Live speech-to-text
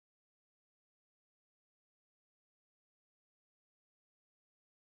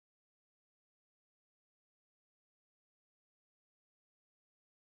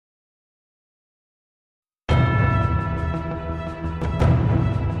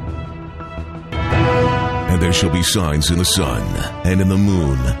there shall be signs in the sun, and in the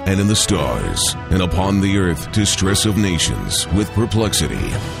moon, and in the stars, and upon the earth distress of nations, with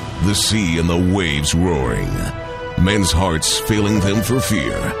perplexity, the sea and the waves roaring, men's hearts failing them for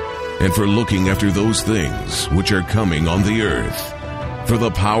fear, and for looking after those things which are coming on the earth. For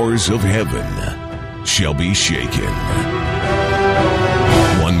the powers of heaven shall be shaken.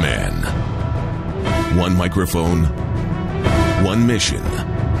 One man, one microphone, one mission,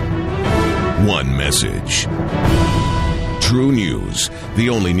 one message. True News, the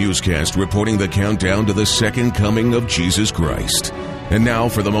only newscast reporting the countdown to the second coming of Jesus Christ. And now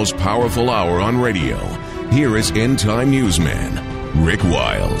for the most powerful hour on radio, here is end-time newsman Rick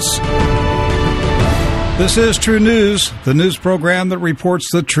Wiles. This is True News, the news program that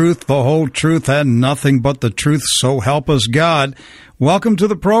reports the truth, the whole truth, and nothing but the truth, so help us God. Welcome to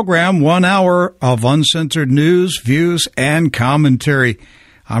the program, 1 hour of uncensored news, views, and commentary.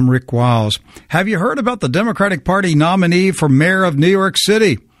 I'm Rick Wiles. Have you heard about the Democratic Party nominee for mayor of New York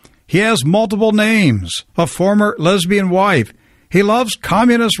City? He has multiple names, a former lesbian wife. He loves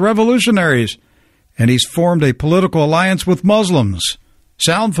communist revolutionaries, and he's formed a political alliance with Muslims.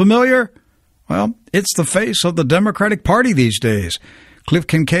 Sound familiar? Well, it's the face of the Democratic Party these days. Cliff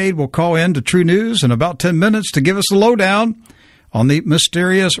Kincaid will call in to True News in about 10 minutes to give us a lowdown on the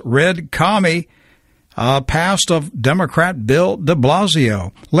mysterious red commie past of Democrat Bill de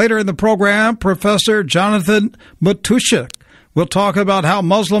Blasio. Later in the program, Professor Jonathan Matusitz will talk about how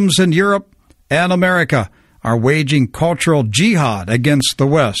Muslims in Europe and America are waging cultural jihad against the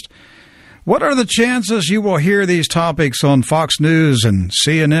West. What are the chances you will hear these topics on Fox News and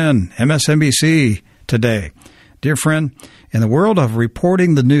CNN, MSNBC today? Dear friend, in the world of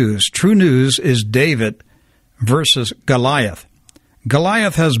reporting the news, True News is David versus Goliath.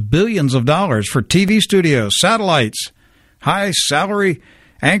 Goliath has billions of dollars for TV studios, satellites, high-salary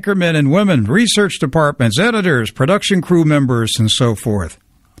anchormen and women, research departments, editors, production crew members, and so forth.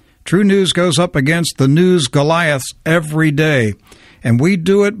 True News goes up against the news Goliaths every day, and we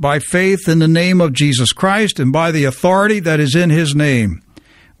do it by faith in the name of Jesus Christ and by the authority that is in His name.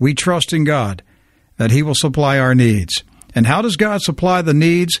 We trust in God that He will supply our needs. And how does God supply the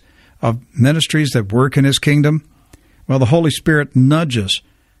needs of ministries that work in His kingdom? Well, the Holy Spirit nudges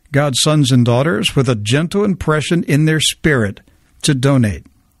God's sons and daughters with a gentle impression in their spirit to donate.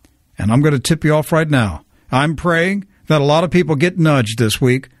 And I'm going to tip you off right now. I'm praying that a lot of people get nudged this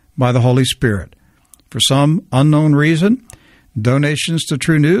week by the Holy Spirit. For some unknown reason, donations to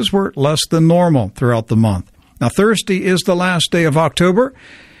True News were less than normal throughout the month. Now, Thursday is the last day of October,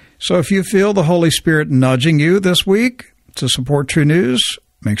 so if you feel the Holy Spirit nudging you this week to support True News,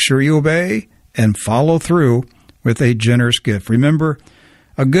 make sure you obey and follow through with a generous gift. Remember,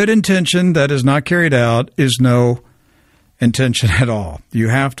 a good intention that is not carried out is no intention at all. You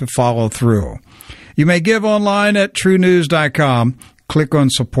have to follow through. You may give online at TRUNEWS.com. Click on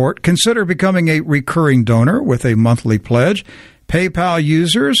support. Consider becoming a recurring donor with a monthly pledge. PayPal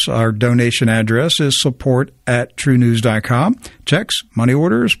users, our donation address is support@TrueNews.com. Checks, money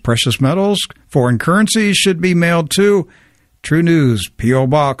orders, precious metals, foreign currencies should be mailed to True News, P.O.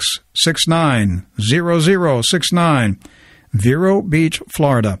 Box 690069, Vero Beach,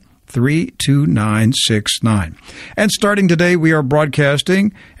 Florida 32969. And starting today, we are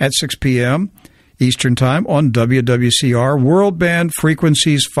broadcasting at 6 p.m. Eastern Time on WWCR, World Band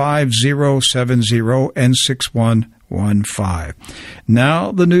frequencies 5070 and 6115.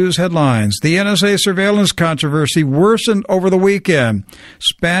 Now, the news headlines. The NSA surveillance controversy worsened over the weekend.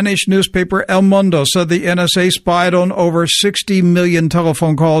 Spanish newspaper El Mundo said the NSA spied on over 60 million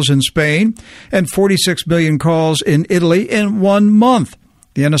telephone calls in Spain and 46 million calls in Italy in 1 month.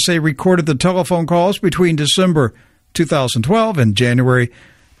 The NSA recorded the telephone calls between December 2012 and January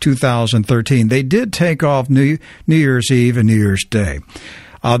 2013. They did take off New Year's Eve and New Year's Day.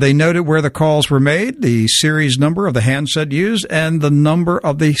 They noted where the calls were made, the series number of the handset used, and the number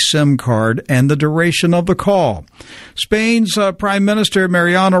of the SIM card and the duration of the call. Spain's Prime Minister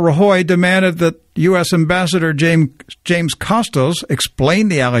Mariano Rajoy demanded that U.S. Ambassador James Costos explain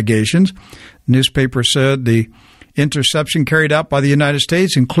the allegations. The newspaper said the interception carried out by the United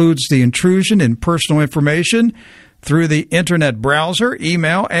States includes the intrusion in personal information through the Internet browser,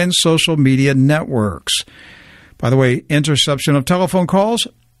 email, and social media networks. By the way, interception of telephone calls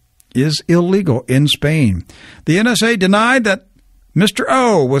is illegal in Spain. The NSA denied that Mr.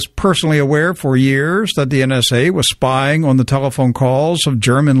 O was personally aware for years that the NSA was spying on the telephone calls of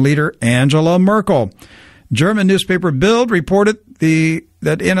German leader Angela Merkel. German newspaper Bild reported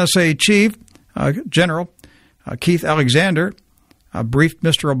that NSA Chief General Keith Alexander briefed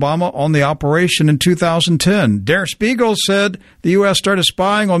Mr. Obama on the operation in 2010. Der Spiegel said the U.S. started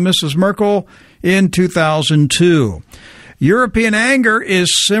spying on Mrs. Merkel in 2002. European anger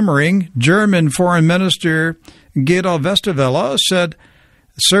is simmering. German Foreign Minister Guido Westerwelle said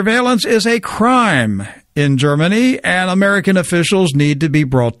surveillance is a crime in Germany and American officials need to be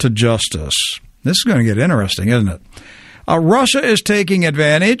brought to justice. This is going to get interesting, isn't it? Russia is taking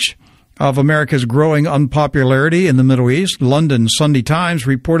advantage of America's growing unpopularity in the Middle East. London Sunday Times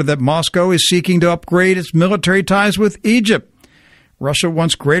reported that Moscow is seeking to upgrade its military ties with Egypt. Russia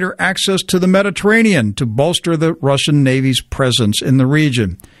wants greater access to the Mediterranean to bolster the Russian Navy's presence in the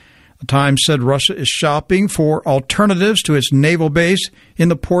region. The Times said Russia is shopping for alternatives to its naval base in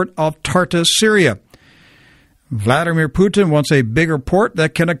the port of Tartus, Syria. Vladimir Putin wants a bigger port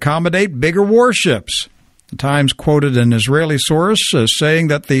that can accommodate bigger warships. The Times quoted an Israeli source saying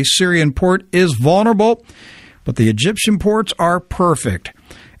that the Syrian port is vulnerable, but the Egyptian ports are perfect.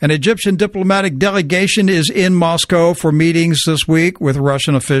 An Egyptian diplomatic delegation is in Moscow for meetings this week with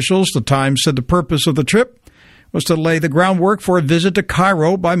Russian officials. The Times said the purpose of the trip was to lay the groundwork for a visit to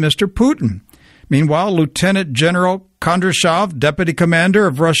Cairo by Mr. Putin. Meanwhile, Lieutenant General Kondrashov, deputy commander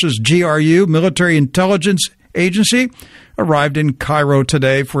of Russia's GRU military intelligence agency, arrived in Cairo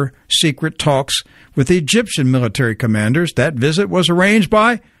today for secret talks with the Egyptian military commanders. That visit was arranged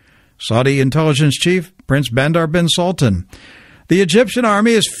by Saudi intelligence chief Prince Bandar bin Sultan. The Egyptian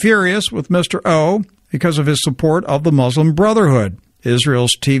army is furious with Mr. O because of his support of the Muslim Brotherhood.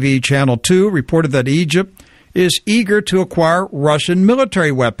 Israel's TV Channel 2 reported that Egypt is eager to acquire Russian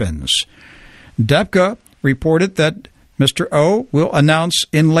military weapons. DEPCA reported that Mr. O will announce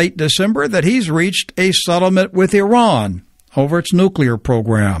in late December that he's reached a settlement with Iran over its nuclear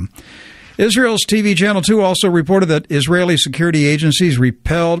program. Israel's TV Channel 2 also reported that Israeli security agencies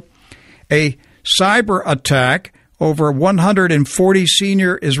repelled a cyber attack. Over 140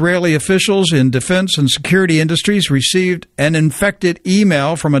 senior Israeli officials in defense and security industries received an infected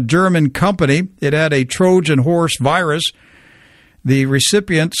email from a German company. It had a Trojan horse virus. The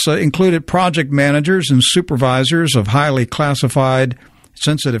recipients included project managers and supervisors of highly classified,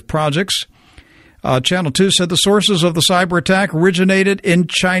 sensitive projects. Channel 2 said the sources of the cyber attack originated in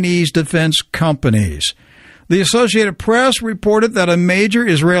Chinese defense companies. The Associated Press reported that a major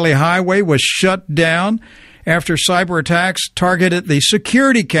Israeli highway was shut down after cyber attacks targeted the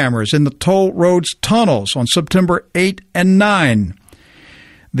security cameras in the toll road's tunnels on September 8 and 9.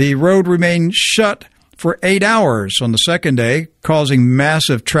 The road remained shut for 8 hours on the second day, causing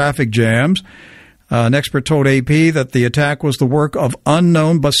massive traffic jams. An expert told AP that the attack was the work of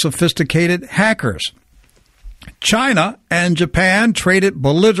unknown but sophisticated hackers. China and Japan traded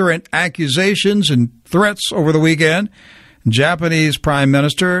belligerent accusations and threats over the weekend. Japanese Prime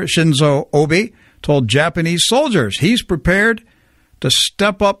Minister Shinzo Abe told Japanese soldiers he's prepared to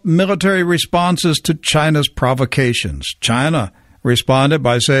step up military responses to China's provocations. China responded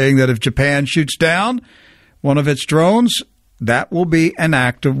by saying that if Japan shoots down one of its drones, that will be an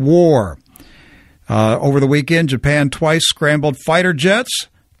act of war. Over the weekend, Japan twice scrambled fighter jets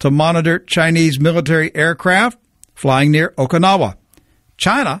to monitor Chinese military aircraft flying near Okinawa.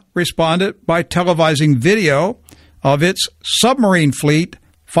 China responded by televising video of its submarine fleet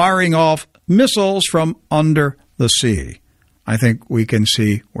firing off missiles from under the sea. I think we can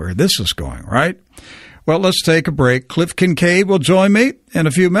see where this is going, right? Well, let's take a break. Cliff Kincaid will join me in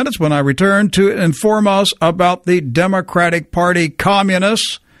a few minutes when I return to inform us about the Democratic Party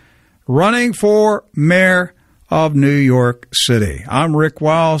communists running for mayor of New York City. I'm Rick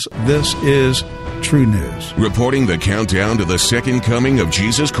Wiles. This is True News. Reporting the countdown to the second coming of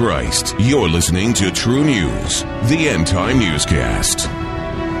Jesus Christ, you're listening to True News, the end-time newscast.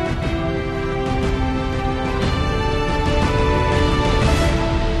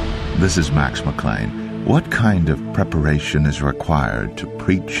 This is Max McLean. What kind of preparation is required to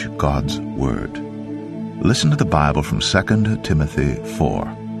preach God's Word? Listen to the Bible from 2 Timothy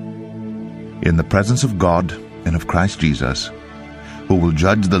 4. In the presence of God and of Christ Jesus, who will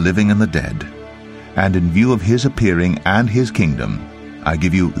judge the living and the dead, and in view of his appearing and his kingdom, I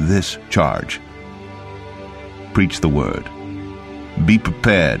give you this charge. Preach the Word. Be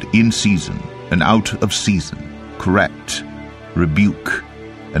prepared in season and out of season. Correct, rebuke,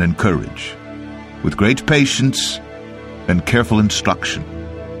 and encourage, with great patience and careful instruction.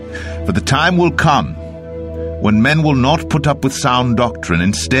 For the time will come when men will not put up with sound doctrine.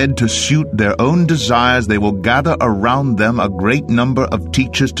 Instead, to suit their own desires, they will gather around them a great number of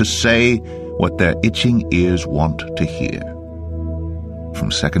teachers to say what their itching ears want to hear.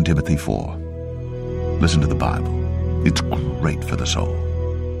 From 2 Timothy 4. Listen to the Bible. It's great for the soul.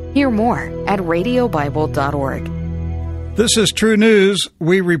 Hear more at radiobible.org. This is True News.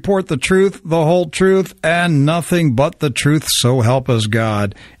 We report the truth, the whole truth, and nothing but the truth, so help us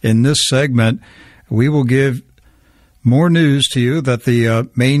God. In this segment, we will give more news to you that the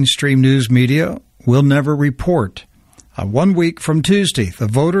mainstream news media will never report. 1 week from Tuesday, the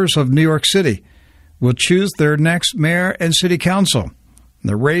voters of New York City will choose their next mayor and city council.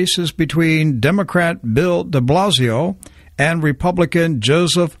 The race is between Democrat Bill de Blasio and Republican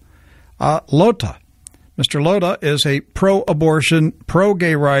Joseph Lota. Mr. Lota is a pro-abortion,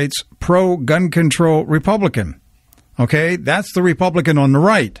 pro-gay rights, pro-gun control Republican. Okay, that's the Republican on the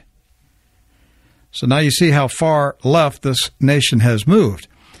right. So now you see how far left this nation has moved.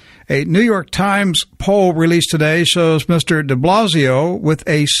 A New York Times poll released today shows Mr. de Blasio with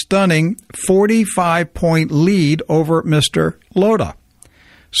a stunning 45-point lead over Mr. Lota.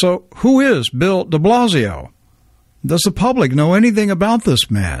 So who is Bill de Blasio? Does the public know anything about this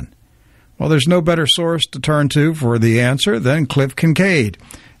man? Well, there's no better source to turn to for the answer than Cliff Kincaid.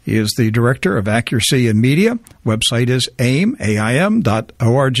 He is the Director of Accuracy in Media. Website is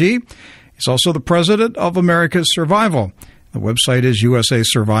aim.org. He's also the President of America's Survival. The website is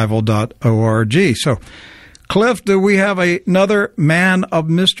usasurvival.org. So, Cliff, do we have another man of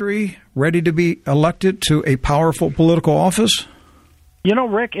mystery ready to be elected to a powerful political office? You know,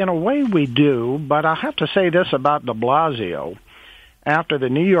 Rick, in a way we do, but I have to say this about de Blasio. After the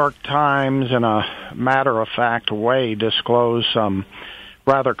New York Times, in a matter-of-fact way, disclosed some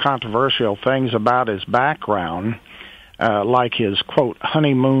rather controversial things about his background, like his, quote,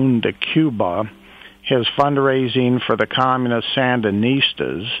 honeymoon to Cuba, his fundraising for the communist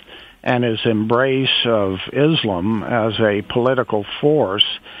Sandinistas, and his embrace of Islam as a political force,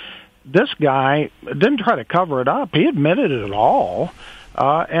 this guy didn't try to cover it up. He admitted it all,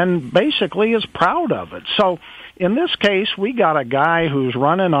 and basically is proud of it. So, in this case, we got a guy who's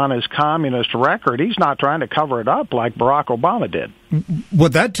running on his communist record. He's not trying to cover it up like Barack Obama did. Well,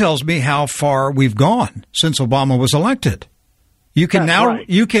 that tells me how far we've gone since Obama was elected. You can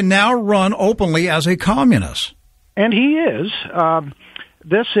now run openly as a communist. And he is.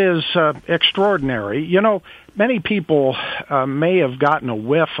 This is extraordinary. You know, many people may have gotten a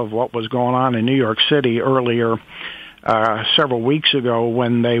whiff of what was going on in New York City earlier, several weeks ago,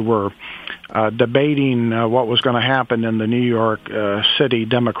 when they were debating what was going to happen in the New York City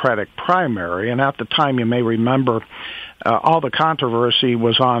Democratic primary. And at the time, you may remember, all the controversy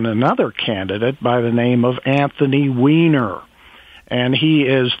was on another candidate by the name of Anthony Weiner. And he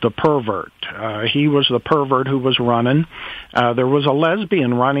is the pervert. He was the pervert who was running. There was a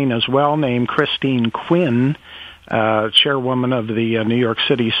lesbian running as well named Christine Quinn, chairwoman of the New York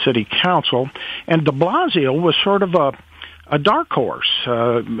City City Council. And de Blasio was sort of a dark horse.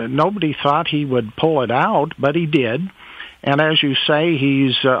 Nobody thought he would pull it out, but he did. And as you say,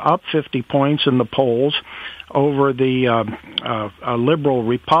 he's up 50 points in the polls over the liberal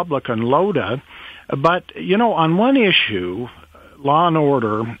Republican Lota. But, you know, on one issue, law and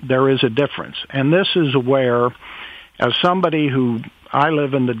order, there is a difference. And this is where, as somebody who, I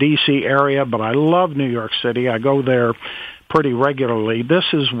live in the D.C. area, but I love New York City. I go there pretty regularly. This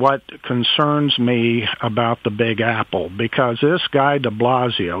is what concerns me about the Big Apple, because this guy de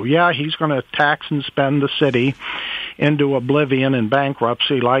Blasio, yeah, he's going to tax and spend the city into oblivion and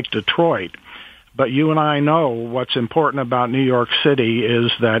bankruptcy like Detroit. But you and I know what's important about New York City is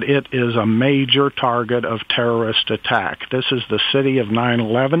that it is a major target of terrorist attack. This is the city of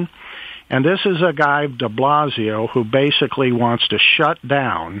 9/11, and this is a guy, de Blasio, who basically wants to shut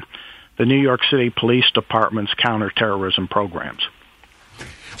down the New York City Police Department's counterterrorism programs.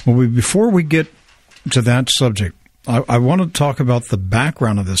 Well, before we get to that subject, I want to talk about the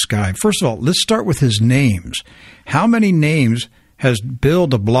background of this guy. First of all, let's start with his names. How many names has Bill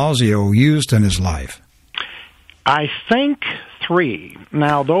de Blasio used in his life? I think 3.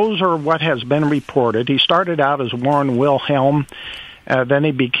 Now, those are what has been reported. He started out as Warren Wilhelm, then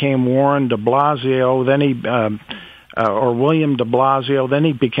he became Warren de Blasio, then he or William de Blasio, then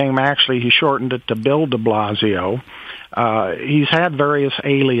he became, actually, he shortened it to Bill de Blasio. He's had various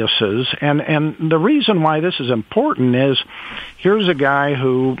aliases, and the reason why this is important is, here's a guy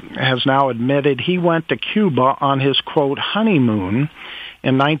who has now admitted he went to Cuba on his, quote, honeymoon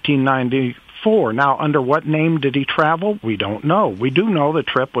in 1994. Now, under what name did he travel? We don't know. We do know the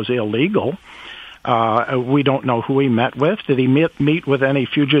trip was illegal. We don't know who he met with. Did he meet with any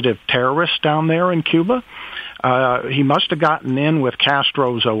fugitive terrorists down there in Cuba? He must have gotten in with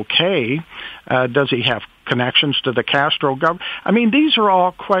Castro's okay. Does he have connections to the Castro government? I mean, these are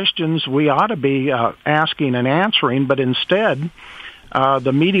all questions we ought to be asking and answering, but instead,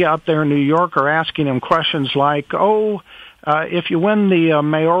 the media up there in New York are asking him questions like, if you win the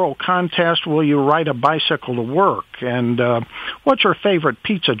mayoral contest, will you ride a bicycle to work? And what's your favorite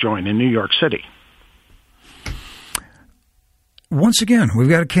pizza joint in New York City? Once again, we've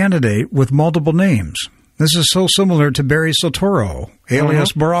got a candidate with multiple names. This is so similar to Barry Soetoro,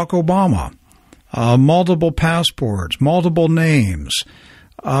 alias Barack Obama. Multiple passports, multiple names.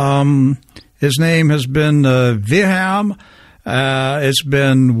 His name has been Viham. It's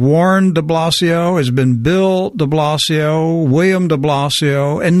been Warren de Blasio. It's been Bill de Blasio, William de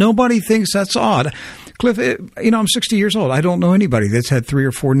Blasio, and nobody thinks that's odd. Cliff, I'm 60 years old. I don't know anybody that's had 3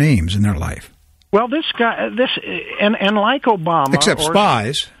 or 4 names in their life. Well, this guy, and like Obama, except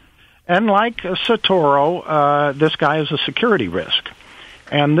spies, and like Soetoro, this guy is a security risk,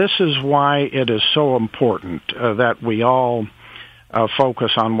 and this is why it is so important that we all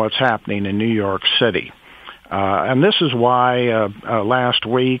focus on what's happening in New York City. And this is why last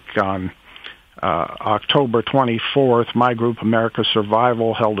week on October 24th, my group, America's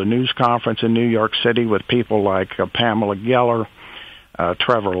Survival, held a news conference in New York City with people like Pamela Geller,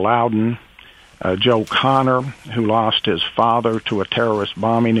 Trevor Loudon, Joe Connor, who lost his father to a terrorist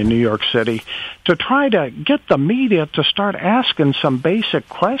bombing in New York City, to try to get the media to start asking some basic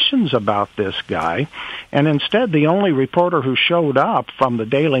questions about this guy. And instead, the only reporter who showed up from the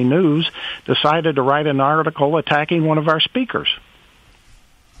Daily News decided to write an article attacking one of our speakers.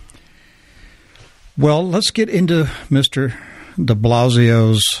 Well, let's get into Mr. de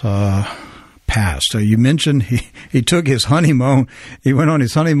Blasio's past. You mentioned he took his honeymoon. He went on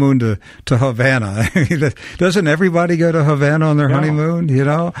his honeymoon to Havana. Doesn't everybody go to Havana on their honeymoon?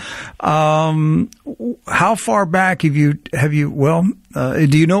 How far back have you?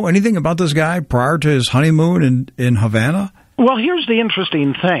 Do you know anything about this guy prior to his honeymoon in Havana? Well, here's the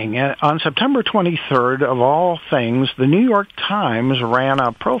interesting thing. On September 23rd, of all things, the New York Times ran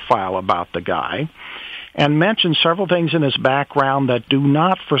a profile about the guy and mentioned several things in his background that do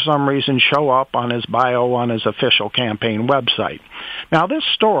not, for some reason, show up on his bio on his official campaign website. Now, this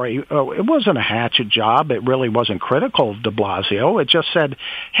story, it wasn't a hatchet job. It really wasn't critical of de Blasio. It just said,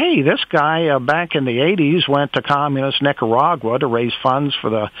 hey, this guy back in the 80s went to communist Nicaragua to raise funds for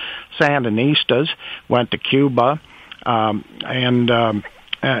the Sandinistas, went to Cuba,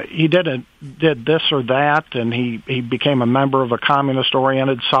 he did this or that, and he became a member of a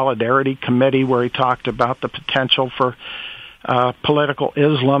communist-oriented solidarity committee where he talked about the potential for political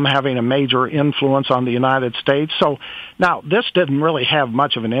Islam having a major influence on the United States. So now this didn't really have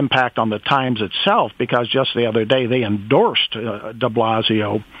much of an impact on the Times itself because just the other day they endorsed de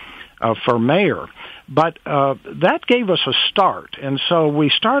Blasio for mayor. But that gave us a start, and so we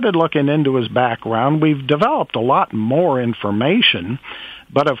started looking into his background. We've developed a lot more information,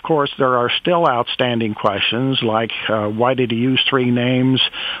 but of course there are still outstanding questions like why did he use 3 names?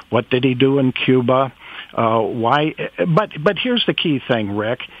 What did he do in Cuba? Why? But here's the key thing,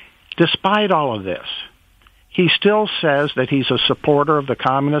 Rick. Despite all of this, he still says that he's a supporter of the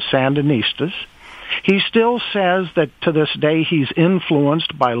communist Sandinistas. He still says that to this day he's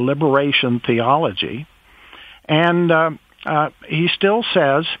influenced by liberation theology, and he still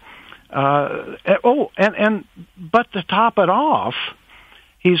says, but to top it off,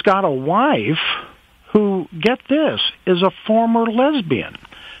 he's got a wife who, get this, is a former lesbian.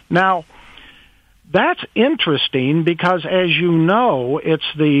 Now, that's interesting because, as you know, it's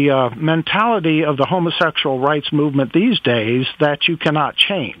the mentality of the homosexual rights movement these days that you cannot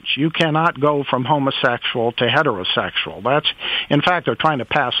change. You cannot go from homosexual to heterosexual. In fact, they're trying to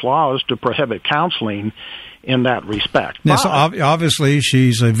pass laws to prohibit counseling in that respect. Yes, obviously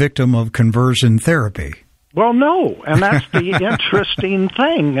she's a victim of conversion therapy. Well, no, and that's the interesting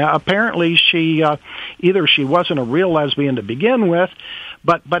thing. Apparently, either she wasn't a real lesbian to begin with,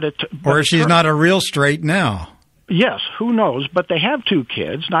 or she's not a real straight now. Yes, who knows? But they have 2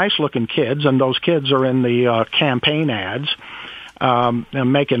 kids, nice-looking kids, and those kids are in the campaign ads,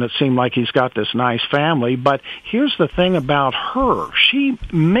 and making it seem like he's got this nice family. But here's the thing about her: she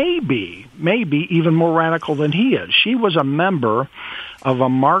may be even more radical than he is. She was a member of a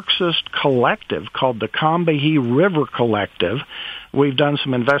Marxist collective called the Combahee River Collective. We've done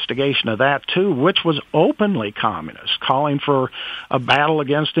some investigation of that, too, which was openly communist, calling for a battle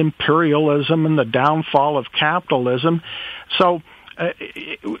against imperialism and the downfall of capitalism. So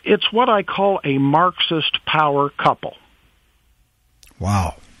it's what I call a Marxist power couple.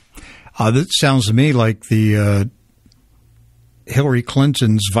 Wow. That sounds to me like the Hillary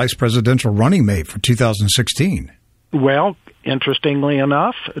Clinton's vice presidential running mate for 2016. Well, interestingly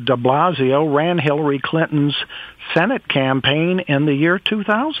enough, de Blasio ran Hillary Clinton's Senate campaign in the year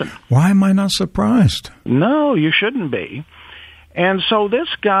 2000. Why am I not surprised? No, you shouldn't be. And so this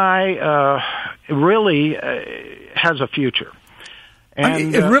guy really has a future.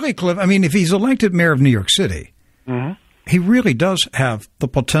 And really, Cliff, I mean, if he's elected mayor of New York City, he really does have the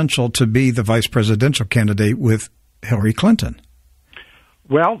potential to be the vice presidential candidate with Hillary Clinton.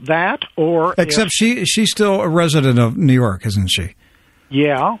 Well, that or... Except she's still a resident of New York, isn't she?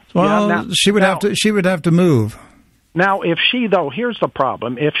 Yeah. Well, now, she would have to move. Now, if she, though, here's the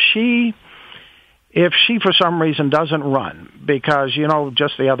problem. If she for some reason doesn't run, because,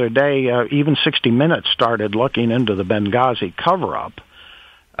 just the other day, even 60 Minutes started looking into the Benghazi cover-up.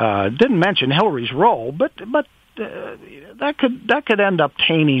 Didn't mention Hillary's role, but that could end up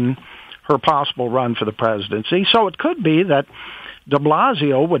tainting her possible run for the presidency. So it could be that de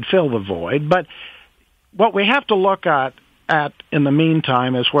Blasio would fill the void. But what we have to look at in the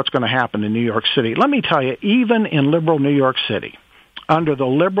meantime is what's going to happen in New York City. Let me tell you, even in liberal New York City, under the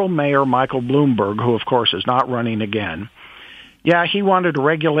liberal mayor Michael Bloomberg, who of course is not running again, he wanted to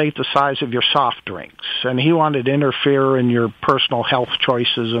regulate the size of your soft drinks, and he wanted to interfere in your personal health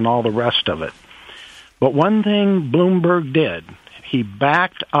choices and all the rest of it. But one thing Bloomberg did, he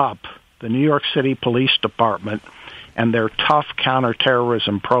backed up the New York City Police Department and their tough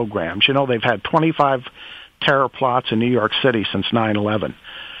counterterrorism programs. They've had 25 terror plots in New York City since 9/11.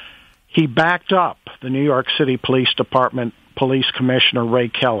 He backed up the New York City Police Department Police Commissioner Ray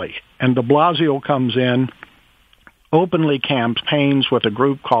Kelly, and de Blasio comes in, openly campaigns with a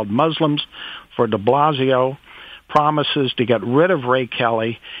group called Muslims for de Blasio, promises to get rid of Ray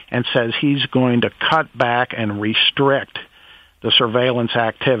Kelly, and says he's going to cut back and restrict the surveillance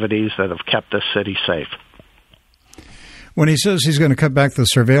activities that have kept this city safe. When he says he's going to cut back the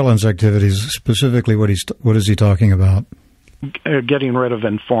surveillance activities, specifically what is he talking about? Getting rid of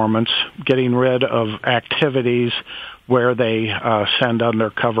informants, getting rid of activities where they send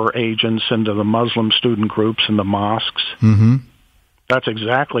undercover agents into the Muslim student groups and the mosques. Mm-hmm. That's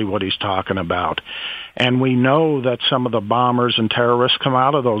exactly what he's talking about. And we know that some of the bombers and terrorists come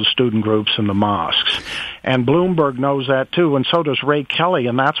out of those student groups and the mosques. And Bloomberg knows that too, and so does Ray Kelly,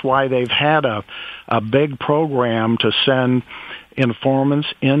 and that's why they've had a big program to send informants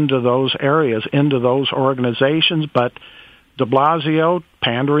into those areas, into those organizations. But de Blasio,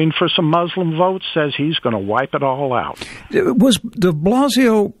 pandering for some Muslim votes, says he's going to wipe it all out. Was de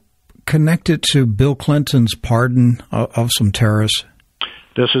Blasio connected to Bill Clinton's pardon of some terrorists?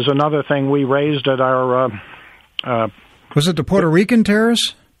 This is another thing we raised at our... was it the Puerto Rican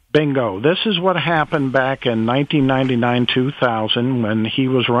terrorists? Bingo. This is what happened back in 1999-2000 when he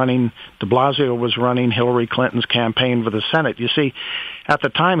was running, de Blasio was running Hillary Clinton's campaign for the Senate. You see, at the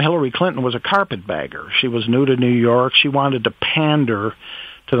time, Hillary Clinton was a carpetbagger. She was new to New York. She wanted to pander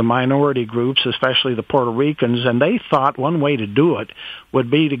to the minority groups, especially the Puerto Ricans, and they thought one way to do it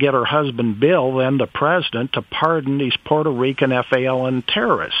would be to get her husband Bill, then the president, to pardon these Puerto Rican FALN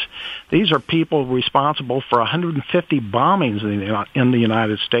terrorists. These are people responsible for 150 bombings in the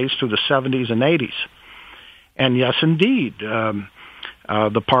United States through the 70s and 80s. And yes, indeed,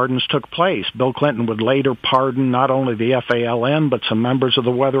 the pardons took place. Bill Clinton would later pardon not only the FALN, but some members of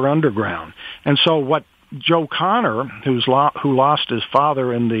the Weather Underground. And so what Joe Connor, who lost his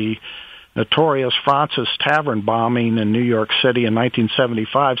father in the notorious Francis Tavern bombing in New York City in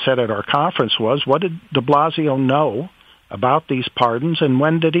 1975, said at our conference was, what did de Blasio know about these pardons, and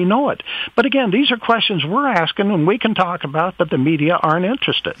when did he know it? But again, these are questions we're asking and we can talk about, but the media aren't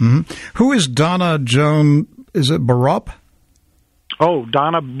interested. Mm-hmm. Who is Donna Joan, is it Borup? Oh,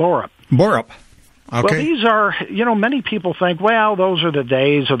 Donna Borup. Borup. Okay. Well, these are, many people think, well, those are the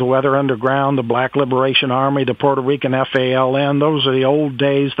days of the Weather Underground, the Black Liberation Army, the Puerto Rican FALN. Those are the old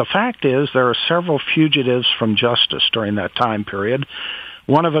days. The fact is there are several fugitives from justice during that time period.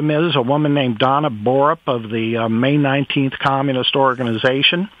 One of them is a woman named Donna Borup of the May 19th Communist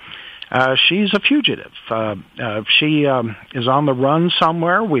Organization. She's a fugitive. She is on the run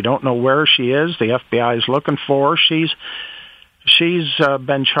somewhere. We don't know where she is. The FBI is looking for her. She's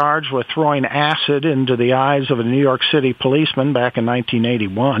been charged with throwing acid into the eyes of a New York City policeman back in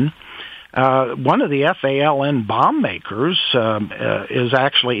 1981. One of the FALN bomb makers is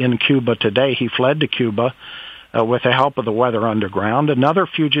actually in Cuba today. He fled to Cuba with the help of the Weather Underground. Another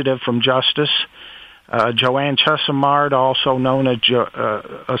fugitive from justice, Joanne Chesimard, also known as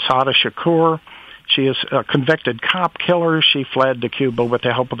Asada Shakur. She is a convicted cop killer. She fled to Cuba with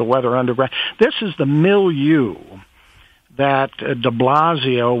the help of the Weather Underground. This is the milieu that de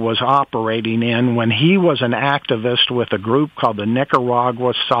Blasio was operating in when he was an activist with a group called the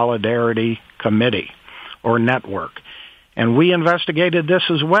Nicaragua Solidarity Committee, or Network. And we investigated this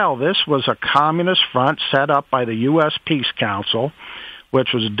as well. This was a communist front set up by the U.S. Peace Council, which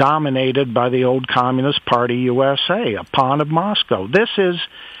was dominated by the old Communist Party USA, a pawn of Moscow. This is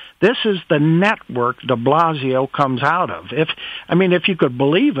This is the network de Blasio comes out of. If you could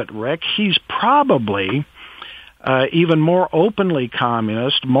believe it, Rick, he's probably even more openly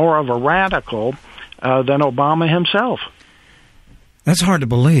communist, more of a radical than Obama himself. That's hard to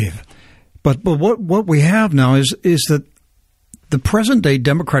believe. But what we have now is that the present-day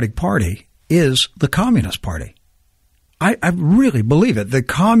Democratic Party is the Communist Party. I really believe it. The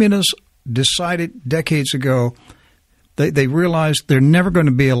communists decided decades ago, they realized they're never going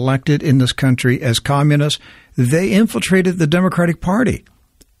to be elected in this country as communists. They infiltrated the Democratic Party.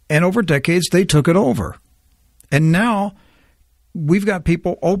 And over decades, they took it over. And now we've got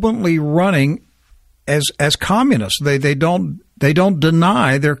people openly running as communists. They don't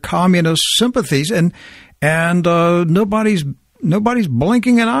deny their communist sympathies, and nobody's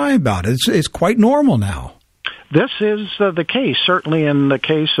blinking an eye about it. It's quite normal now. This is the case. Certainly in the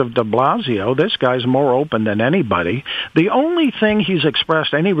case of de Blasio, this guy's more open than anybody. The only thing he's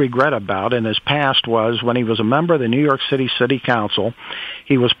expressed any regret about in his past was when he was a member of the New York City City Council.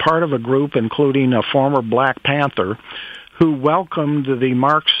 He was part of a group including a former Black Panther who welcomed the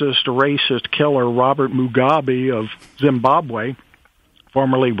Marxist racist killer Robert Mugabe of Zimbabwe,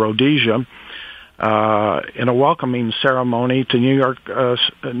 formerly Rhodesia, in a welcoming ceremony to New York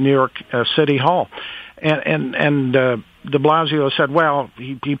City Hall. And de Blasio said, well,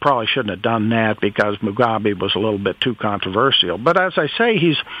 he probably shouldn't have done that because Mugabe was a little bit too controversial. But as I say,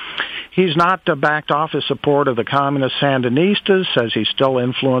 he's not backed off his support of the communist Sandinistas, says he's still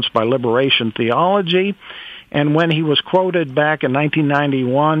influenced by liberation theology. And when he was quoted back in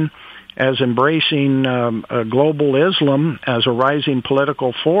 1991 as embracing global Islam as a rising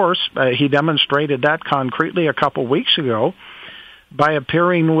political force, he demonstrated that concretely a couple weeks ago by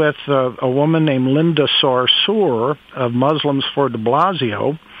appearing with a woman named Linda Sarsour of Muslims for de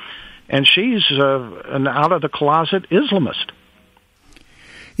Blasio, and she's an out-of-the-closet Islamist.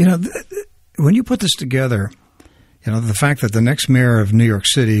 When you put this together, the fact that the next mayor of New York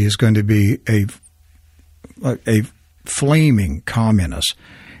City is going to be a flaming communist,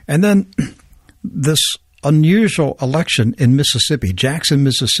 and then this unusual election in Mississippi, Jackson,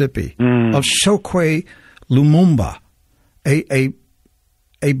 Mississippi, of Chokwe Lumumba,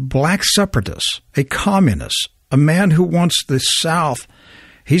 a black separatist, a communist, a man who wants the South.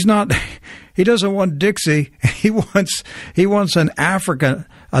 He doesn't want Dixie. He wants an Africa,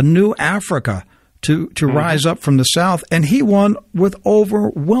 a new Africa to rise up from the South. And he won with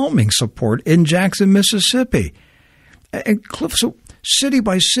overwhelming support in Jackson, Mississippi. And Cliff, so city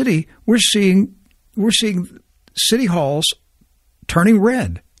by city, we're seeing city halls turning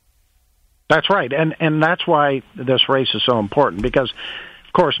red. That's right, and that's why this race is so important, because,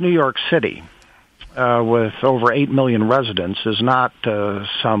 of course, New York City, with over 8 million residents, is not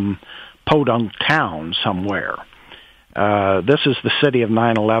some podunk town somewhere. This is the city of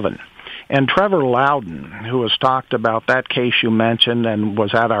 9/11. And Trevor Loudon, who has talked about that case you mentioned and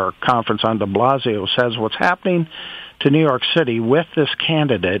was at our conference on de Blasio, says what's happening to New York City with this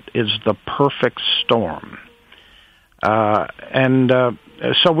candidate is the perfect storm.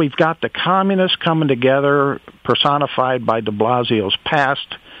 So we've got the communists coming together, personified by de Blasio's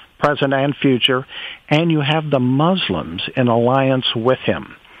past, present, and future, and you have the Muslims in alliance with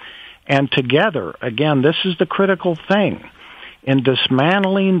him. And together, again, this is the critical thing, in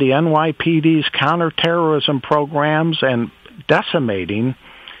dismantling the NYPD's counterterrorism programs and decimating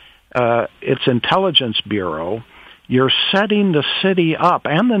its intelligence bureau, you're setting the city up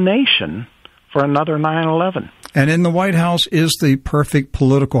and the nation for another 9/11. And in the White House is the perfect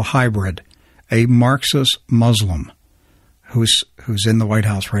political hybrid, a Marxist Muslim who's in the White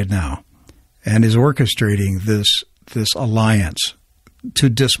House right now and is orchestrating this alliance to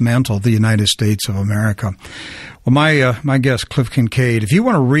dismantle the United States of America. Well, my guest, Cliff Kincaid, if you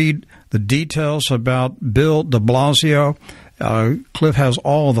want to read the details about Bill de Blasio, Cliff has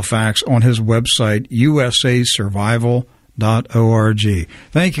all the facts on his website, usasurvival.org.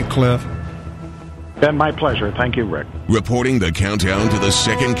 Thank you, Cliff. Been my pleasure. Thank you, Rick. Reporting the countdown to the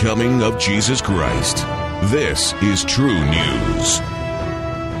second coming of Jesus Christ. This is True News.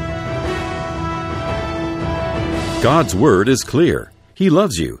 God's Word is clear. He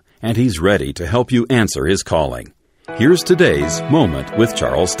loves you, and He's ready to help you answer His calling. Here's today's Moment with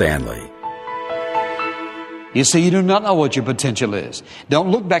Charles Stanley. You see, you do not know what your potential is.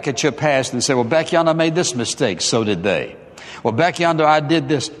 Don't look back at your past and say, well, back yonder I made this mistake, so did they. Well, back yonder I did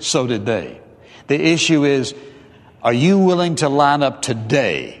this, so did they. The issue is, are you willing to line up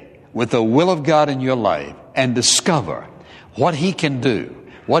today with the will of God in your life and discover what He can do,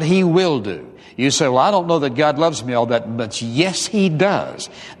 what He will do? You say, well, I don't know that God loves me all that much. Yes, He does.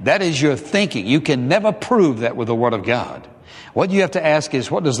 That is your thinking. You can never prove that with the Word of God. What you have to ask is,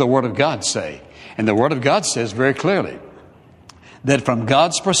 what does the Word of God say? And the Word of God says very clearly that from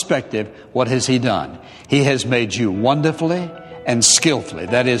God's perspective, what has He done? He has made you wonderfully and skillfully.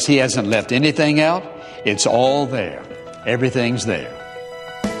 That is, He hasn't left anything out. It's all there. Everything's there.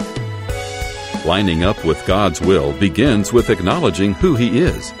 Lining up with God's will begins with acknowledging who He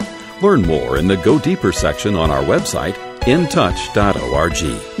is. Learn more in the Go Deeper section on our website, intouch.org.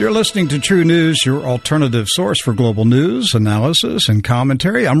 You're listening to True News, your alternative source for global news, analysis, and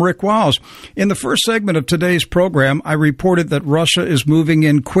commentary. I'm Rick Wiles. In the first segment of today's program, I reported that Russia is moving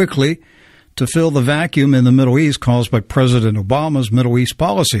in quickly to fill the vacuum in the Middle East caused by President Obama's Middle East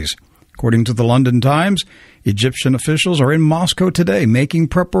policies. According to the London Times, Egyptian officials are in Moscow today making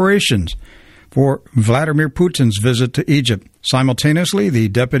preparations for Vladimir Putin's visit to Egypt. Simultaneously, the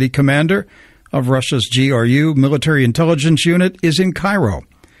deputy commander of Russia's GRU military intelligence unit is in Cairo.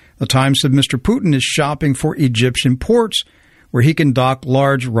 The Times said Mr. Putin is shopping for Egyptian ports where he can dock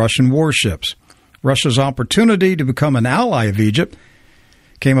large Russian warships. Russia's opportunity to become an ally of Egypt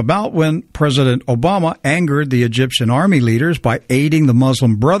came about when President Obama angered the Egyptian army leaders by aiding the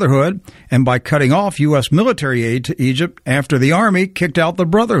Muslim Brotherhood and by cutting off U.S. military aid to Egypt after the army kicked out the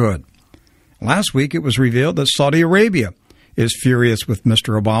Brotherhood. Last week, it was revealed that Saudi Arabia is furious with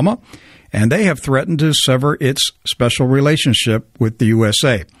Mr. Obama, and they have threatened to sever its special relationship with the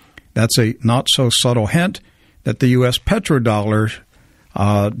USA. That's a not-so-subtle hint that the U.S. petrodollar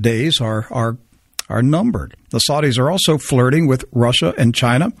days are numbered. The Saudis are also flirting with Russia and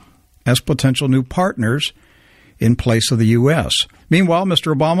China as potential new partners in place of the U.S. Meanwhile,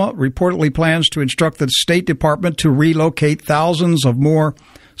 Mr. Obama reportedly plans to instruct the State Department to relocate thousands of more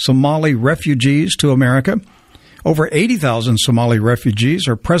Somali refugees to America. Over 80,000 Somali refugees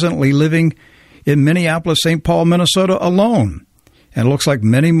are presently living in Minneapolis, St. Paul, Minnesota alone, and it looks like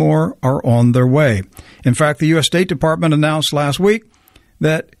many more are on their way. In fact, the U.S. State Department announced last week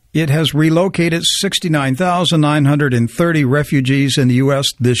that it has relocated 69,930 refugees in the U.S.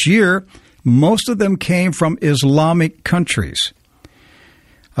 this year. Most of them came from Islamic countries.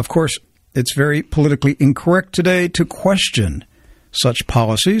 Of course, it's very politically incorrect today to question such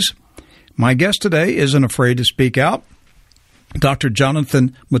policies. My guest today isn't afraid to speak out. Dr.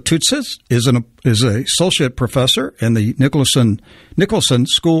 Jonathan Matusitz is an associate professor in the Nicholson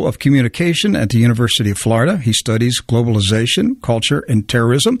School of Communication at the University of Florida. He studies globalization, culture, and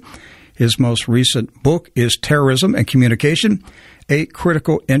terrorism. His most recent book is Terrorism and Communication, A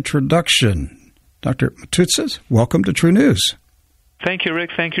Critical Introduction. Dr. Matusitz, welcome to True News. Thank you, Rick.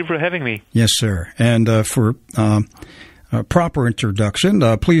 Thank you for having me. Yes, sir. And for a proper introduction,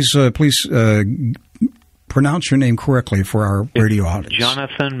 please pronounce your name correctly for our radio audience.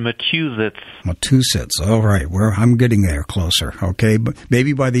 Jonathan Matusitz. Matusitz. All right. I'm getting there closer. Okay. But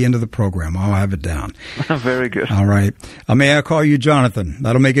maybe by the end of the program, I'll have it down. Very good. All right. May I call you Jonathan?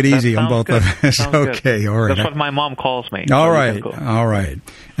 That'll make it easy on both of us. Okay. Good. All right. That's what my mom calls me. All right. All right.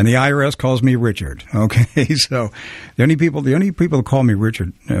 And the IRS calls me Richard. Okay. So the only people that call me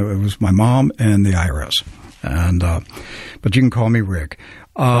Richard, it was my mom and the IRS. And but you can call me Rick.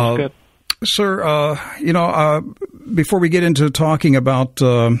 That's good. Sir, before we get into talking about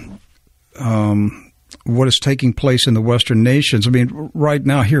what is taking place in the Western nations, I mean, right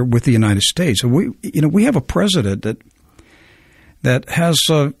now here with the United States, we have a president that has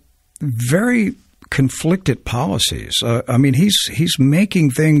very conflicted policies. I mean, he's making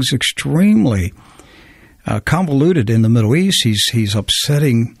things extremely convoluted in the Middle East. He's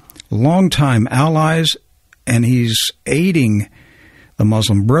upsetting longtime allies, and he's aiding the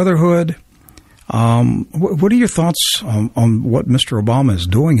Muslim Brotherhood. What are your thoughts on what Mr. Obama is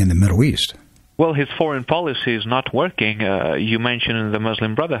doing in the Middle East? Well, his foreign policy is not working. You mentioned the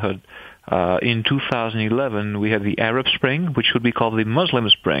Muslim Brotherhood. In 2011, we had the Arab Spring, which would be called the Muslim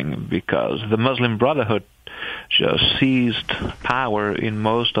Spring, because the Muslim Brotherhood just seized power in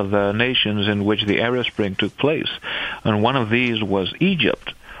most of the nations in which the Arab Spring took place. And one of these was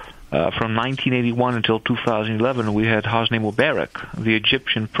Egypt. From 1981 until 2011, we had Hosni Mubarak, the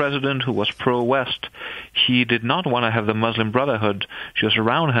Egyptian president who was pro-West. He did not want to have the Muslim Brotherhood just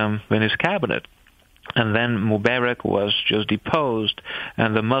around him in his cabinet. And then Mubarak was just deposed,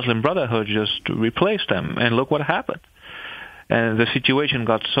 and the Muslim Brotherhood just replaced him. And look what happened. And the situation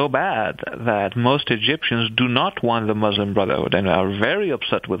got so bad that most Egyptians do not want the Muslim Brotherhood and are very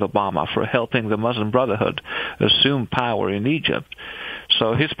upset with Obama for helping the Muslim Brotherhood assume power in Egypt.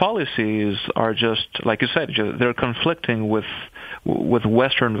 So his policies are just, like you said, they're conflicting with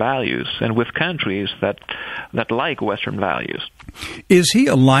Western values and with countries that like Western values. Is he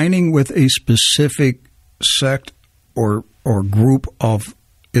aligning with a specific sect or group of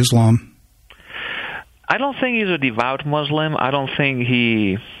Islam? I don't think he's a devout Muslim. I don't think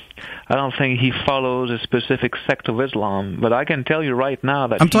he follows a specific sect of Islam, but I can tell you right now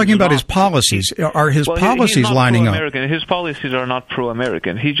that I'm talking about his policies. Are his policies he's not lining up? His policies are not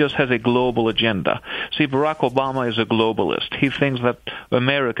pro-American. He just has a global agenda. See, Barack Obama is a globalist. He thinks that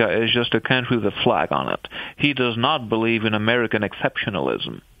America is just a country with a flag on it. He does not believe in American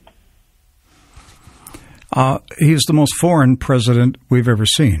exceptionalism. He's the most foreign president we've ever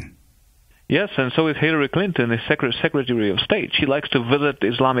seen. Yes, and so is Hillary Clinton, the Secretary of State. She likes to visit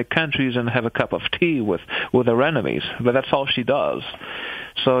Islamic countries and have a cup of tea with her enemies, but that's all she does.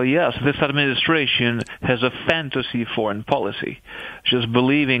 So yes, this administration has a fantasy foreign policy, just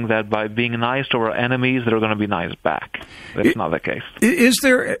believing that by being nice to our enemies, they're going to be nice back. That's not the case. Is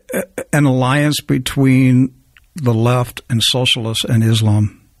there an alliance between the left and socialists and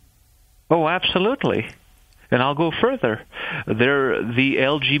Islam? Oh, absolutely. And I'll go further. The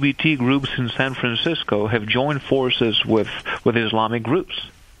LGBT groups in San Francisco have joined forces with Islamic groups.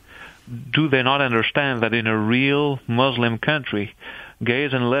 Do they not understand that in a real Muslim country,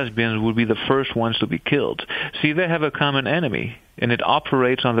 gays and lesbians would be the first ones to be killed? See, they have a common enemy, and it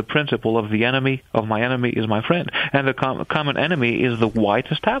operates on the principle of the enemy of my enemy is my friend. And the common enemy is the white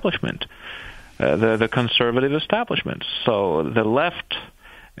establishment, the conservative establishment. So the left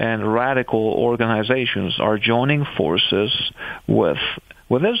and radical organizations are joining forces with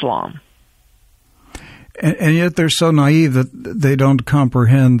Islam. And yet they're so naive that they don't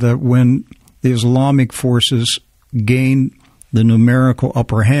comprehend that when the Islamic forces gain the numerical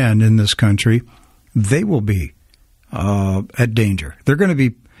upper hand in this country, they will be at danger. They're going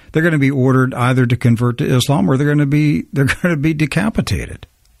to be ordered either to convert to Islam or they're going to be decapitated.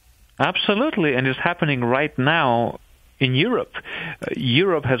 Absolutely, and it's happening right now. In Europe,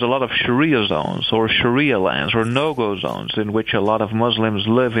 Europe has a lot of Sharia zones or Sharia lands or no-go zones in which a lot of Muslims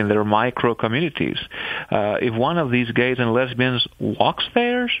live in their micro-communities. If one of these gays and lesbians walks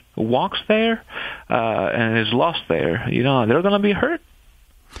there, and is lost there, they're going to be hurt.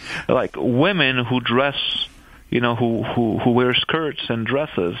 Like women who dress, who wear skirts and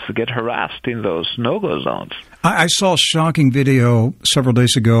dresses get harassed in those no-go zones. I saw a shocking video several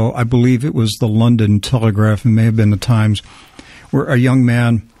days ago. I believe it was the London Telegraph, it may have been the Times, where a young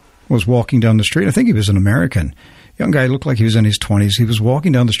man was walking down the street. I think he was an American. Young guy looked like he was in his 20s. He was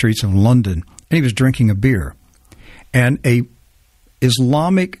walking down the streets of London, and he was drinking a beer. And a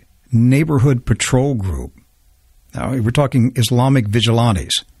Islamic neighborhood patrol group, now we're talking Islamic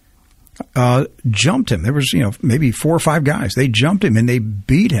vigilantes, jumped him. There was, maybe 4 or 5 guys. They jumped him, and they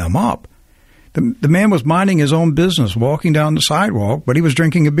beat him up. The man was minding his own business, walking down the sidewalk, but he was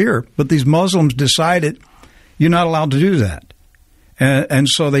drinking a beer. But these Muslims decided you're not allowed to do that. And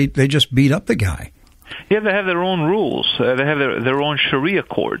so they just beat up the guy. Yeah, they have their own rules. They have their own Sharia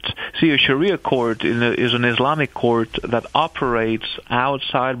courts. See, a Sharia court is an Islamic court that operates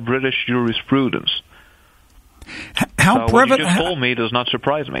outside British jurisprudence. How prevalent? What you just told me does not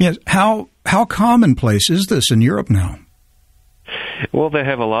surprise me. Yes. How commonplace is this in Europe now? Well, they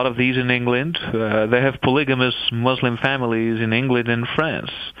have a lot of these in England. They have polygamous Muslim families in England and France.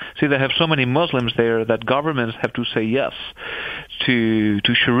 See, they have so many Muslims there that governments have to say yes to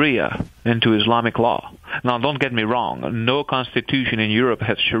Sharia and to Islamic law. Now, don't get me wrong. No constitution in Europe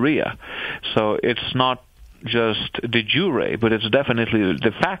has Sharia. So it's not just de jure, but it's definitely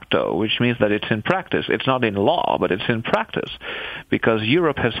de facto, which means that it's in practice. It's not in law, but it's in practice, because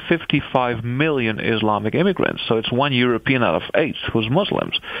Europe has 55 million Islamic immigrants, so it's 1 European out of 8 who's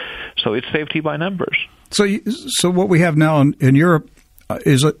Muslims. So it's safety by numbers. So what we have now in Europe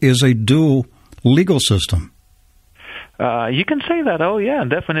is a dual legal system. You can say that. Oh yeah,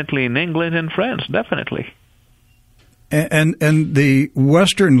 definitely in England and France, definitely. And the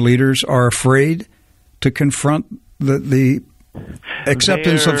Western leaders are afraid to confront the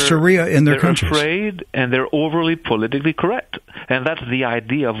acceptance of Sharia in their countries. They're afraid, and they're overly politically correct. And that's the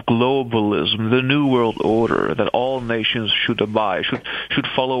idea of globalism, the New World Order, that all nations should abide, should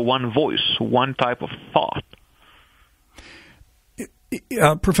follow one voice, one type of thought.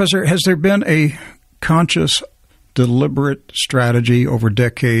 Professor, has there been a conscious, deliberate strategy over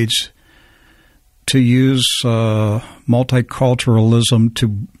decades to use multiculturalism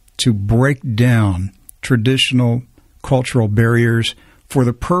to break down traditional cultural barriers for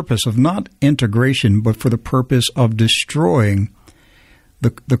the purpose of not integration, but for the purpose of destroying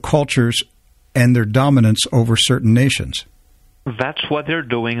the cultures and their dominance over certain nations? That's what they're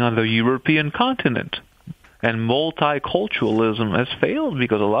doing on the European continent. And multiculturalism has failed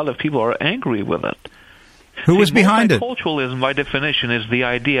because a lot of people are angry with it. Who was behind it? Multiculturalism, by definition, is the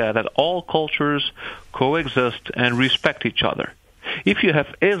idea that all cultures coexist and respect each other. If you have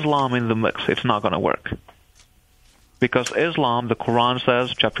Islam in the mix, it's not going to work. Because Islam, the Quran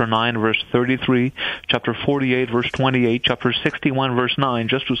says, chapter 9, verse 33, chapter 48, verse 28, chapter 61, verse 9,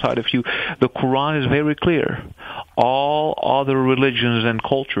 just to cite a few, the Quran is very clear. All other religions and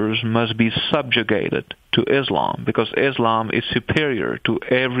cultures must be subjugated to Islam, because Islam is superior to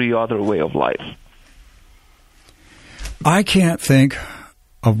every other way of life. I can't think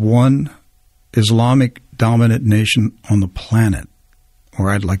of one Islamic dominant nation on the planet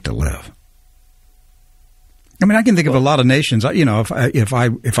where I'd like to live. I mean, I can think of a lot of nations. You know, if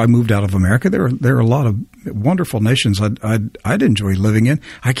I moved out of America, there are a lot of wonderful nations I'd enjoy living in.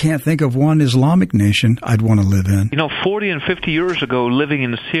 I can't think of one Islamic nation I'd want to live in. You know, 40 and 50 years ago, living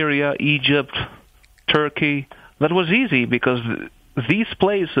in Syria, Egypt, Turkey, that was easy because these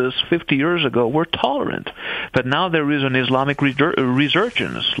places 50 years ago were tolerant. But now there is an Islamic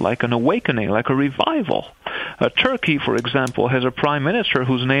resurgence, like an awakening, like a revival. Turkey, for example, has a prime minister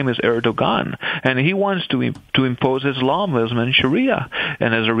whose name is Erdogan, and he wants to impose Islamism and Sharia.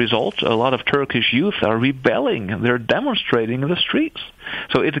 And as a result, a lot of Turkish youth are rebelling. They're demonstrating in the streets.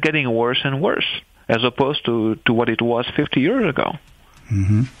 So it's getting worse and worse, as opposed to what it was 50 years ago.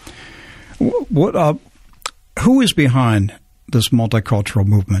 Mm-hmm. Who is behind this multicultural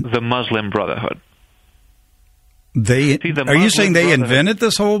movement? The Muslim Brotherhood. Are you saying they invented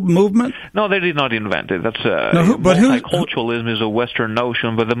this whole movement? No, they did not invent it. That's multiculturalism is a Western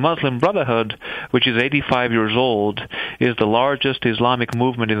notion, but the Muslim Brotherhood, which is 85 years old, is the largest Islamic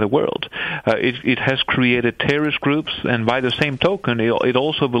movement in the world. It has created terrorist groups, and by the same token, it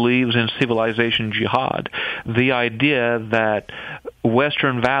also believes in civilization jihad, the idea that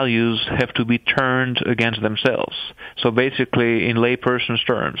Western values have to be turned against themselves. So basically, in layperson's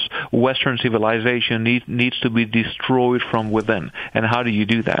terms, Western civilization needs to be destroyed from within. And how do you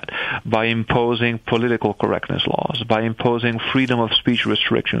do that? By imposing political correctness laws, by imposing freedom of speech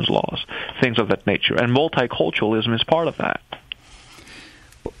restrictions laws, things of that nature. And multiculturalism is part of that.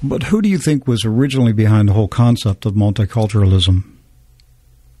 But who do you think was originally behind the whole concept of multiculturalism?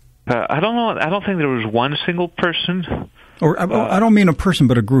 I don't know. I don't think there was one single person. Or I don't mean a person,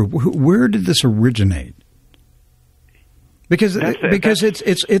 but a group. Where did this originate? Because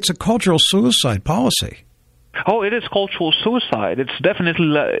it's a cultural suicide policy. Oh, it is cultural suicide. It's definitely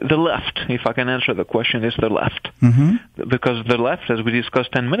the left. If I can answer the question, it's the left. Mm-hmm. Because the left, as we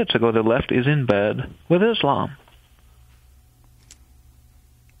discussed 10 minutes ago, the left is in bed with Islam.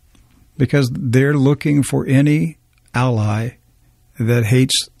 Because they're looking for any ally that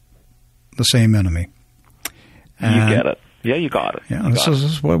hates the same enemy. You get it. Yeah, you got it. Yeah, this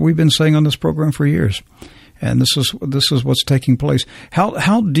is what we've been saying on this program for years, and this is what's taking place.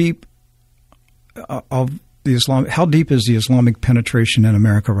 How deep how deep is the Islamic penetration in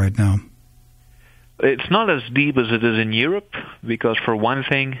America right now? It's not as deep as it is in Europe, because for one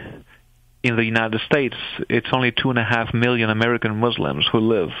thing, in the United States, it's only 2.5 million American Muslims who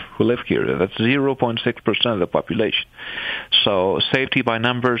live here. That's 0.6% of the population. So safety by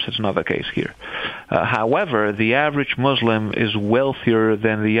numbers is not the case here. However, the average Muslim is wealthier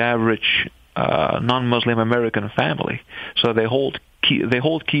than the average non-Muslim American family. So they hold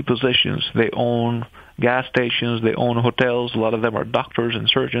key positions. They own gas stations, they own hotels, a lot of them are doctors and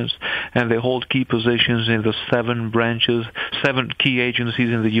surgeons, and they hold key positions in the 7 key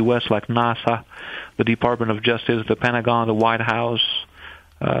agencies in the U.S. like NASA, the Department of Justice, the Pentagon, the White House,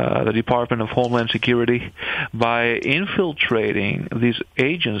 the Department of Homeland Security. By infiltrating these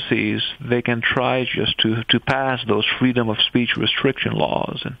agencies, they can try just to pass those freedom of speech restriction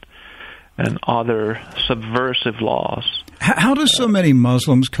laws and other subversive laws. How do so many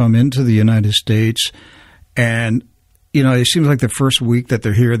Muslims come into the United States and, you know, it seems like the first week that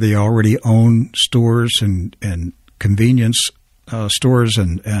they're here, they already own stores and convenience stores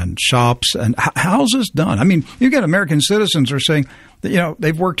and shops. And how's this done? I mean, you get American citizens who are saying that, you know,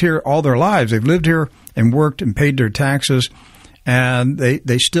 they've worked here all their lives. They've lived here and worked and paid their taxes, and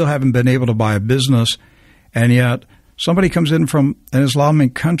they still haven't been able to buy a business. And yet somebody comes in from an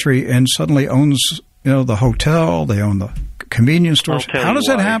Islamic country and suddenly owns, you know, the hotel, they own the convenience stores. How does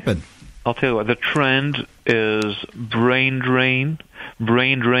that happen? I'll tell you what, the trend is brain drain.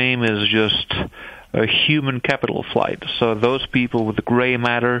 Brain drain is just a human capital flight. So those people with the gray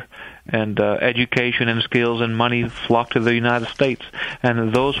matter and education and skills and money flock to the United States.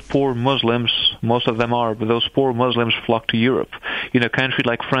 And those poor Muslims, most of them are, but those poor Muslims flock to Europe. In a country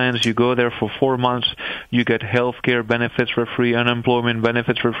like France, you go there for 4 months, you get health care benefits for free, unemployment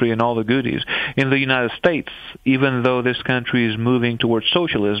benefits for free, and all the goodies. In the United States, even though this country is moving towards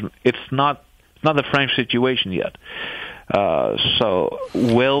socialism, it's not the French situation yet. So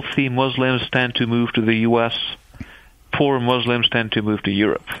wealthy Muslims tend to move to the U.S., poor Muslims tend to move to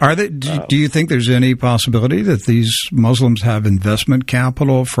Europe. Are they? Do you think there's any possibility that these Muslims have investment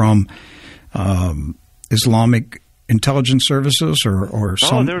capital from Islamic intelligence services or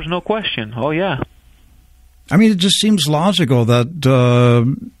some? Oh, there's no question. Oh, yeah. I mean, it just seems logical that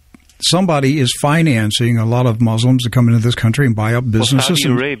somebody is financing a lot of Muslims to come into this country and buy up businesses.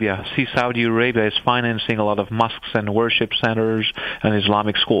 Saudi Arabia is financing a lot of mosques and worship centers and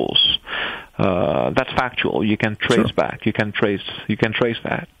Islamic schools. That's factual. You can trace back. You can trace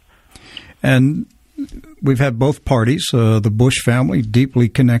that. And we've had both parties, the Bush family, deeply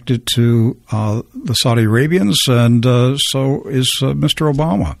connected to the Saudi Arabians, and so is Mr.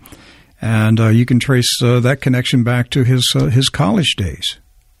 Obama. And you can trace that connection back to his college days.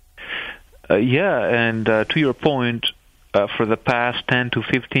 And to your point, for the past 10 to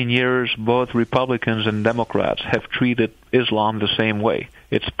 15 years, both Republicans and Democrats have treated Islam the same way.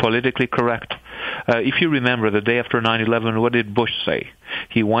 It's politically correct. If you remember, the day after 9/11, what did Bush say?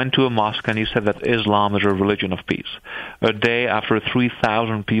 He went to a mosque and he said that Islam is a religion of peace. A day after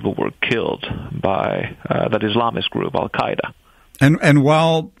 3,000 people were killed by that Islamist group, Al-Qaeda. And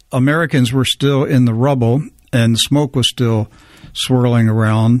while Americans were still in the rubble and smoke was still swirling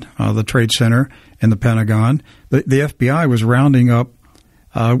around the Trade Center and the Pentagon, the FBI was rounding up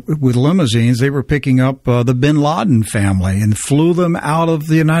with limousines. They were picking up the bin Laden family and flew them out of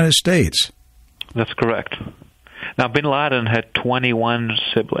the United States. That's correct. Now, bin Laden had 21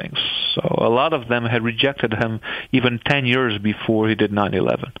 siblings, so a lot of them had rejected him even 10 years before he did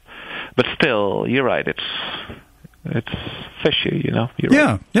 9/11. But still, you're right, it's fishy, you know.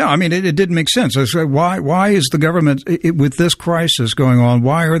 Yeah. I mean, it didn't make sense. I said, why is the government, with this crisis going on,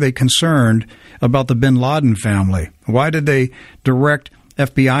 why are they concerned about the bin Laden family? Why did they direct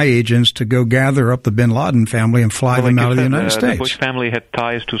FBI agents to go gather up the bin Laden family and fly them out of the United States? The Bush family had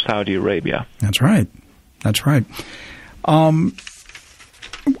ties to Saudi Arabia. That's right.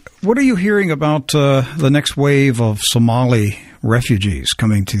 What are you hearing about the next wave of Somali refugees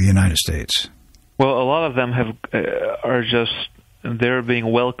coming to the United States? Well, a lot of them they're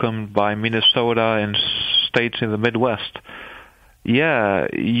being welcomed by Minnesota and states in the Midwest. Yeah,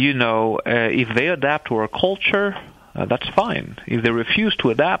 if they adapt to our culture, that's fine. If they refuse to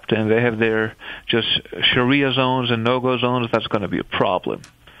adapt and they have their just Sharia zones and no-go zones, that's going to be a problem.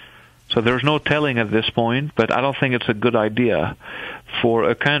 So there's no telling at this point, but I don't think it's a good idea for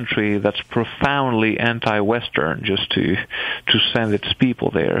a country that's profoundly anti-Western just to send its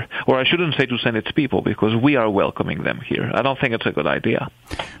people there. Or I shouldn't say to send its people, because we are welcoming them here. I don't think it's a good idea.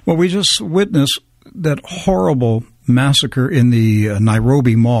 Well, we just witnessed that horrible massacre in the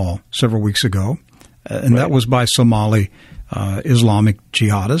Nairobi Mall several weeks ago, and that was by Somali Islamic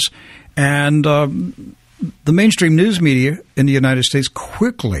jihadists. And the mainstream news media in the United States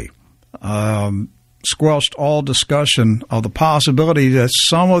quickly squelched all discussion of the possibility that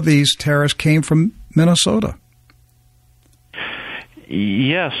some of these terrorists came from Minnesota.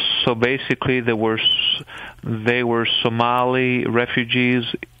 Yes, so basically they were Somali refugees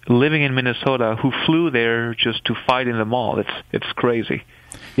living in Minnesota who flew there just to fight in the mall. It's crazy.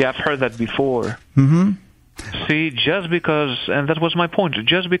 Yeah, I've heard that before. Mm-hmm. See, just because, and that was my point,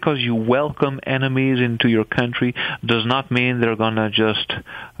 just because you welcome enemies into your country does not mean they're going to just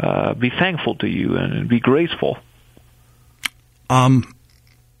be thankful to you and be graceful.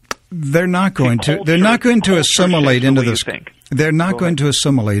 They're not going to. They're not going to assimilate into this. They're not going to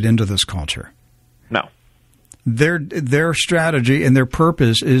assimilate into this culture. No. Their strategy and their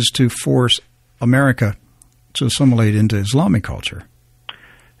purpose is to force America to assimilate into Islamic culture.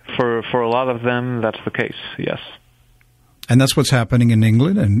 For a lot of them, that's the case, yes. And that's what's happening in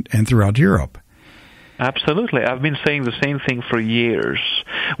England and throughout Europe. Absolutely. I've been saying the same thing for years.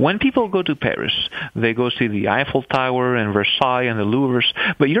 When people go to Paris, they go see the Eiffel Tower and Versailles and the Louvre,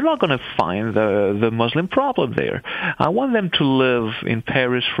 but you're not going to find the Muslim problem there. I want them to live in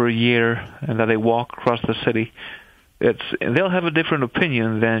Paris for a year and that they walk across the city. They'll have a different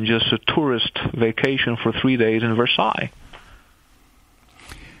opinion than just a tourist vacation for 3 days in Versailles.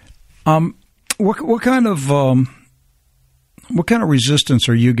 What kind of resistance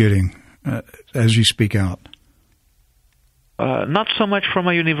are you getting as you speak out? Not so much from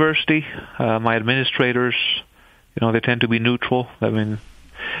my university. My administrators, they tend to be neutral.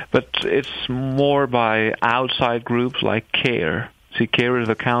 But it's more by outside groups like C.A.I.R. See, C.A.I.R is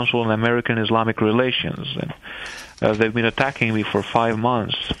the Council on American Islamic Relations, and they've been attacking me for 4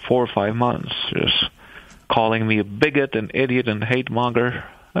 or 5 months, just calling me a bigot, an idiot, and hate monger.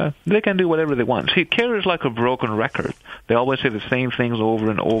 They can do whatever they want. See, C.A.I.R is like a broken record. They always say the same things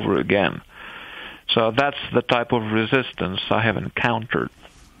over and over again. So that's the type of resistance I have encountered.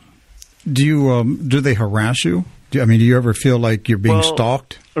 Do they harass you Do you ever feel like you're being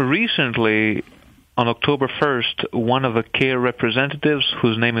stalked? Recently, on October 1st, one of the C.A.I.R representatives,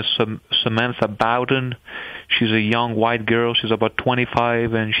 whose name is Samantha Bowden, she's a young white girl, she's about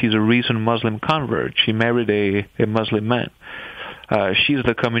 25, and she's a recent Muslim convert. She married a Muslim man. She's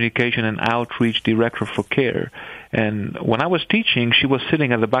the communication and outreach director for C.A.I.R. And when I was teaching, she was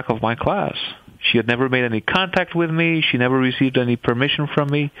sitting at the back of my class. She had never made any contact with me. She never received any permission from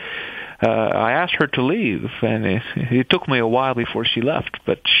me. I asked her to leave, and it took me a while before she left.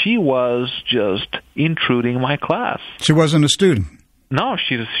 But she was just intruding my class. She wasn't a student? No,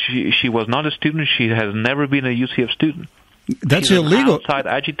 she was not a student. She has never been a UCF student. That's She's illegal. An outside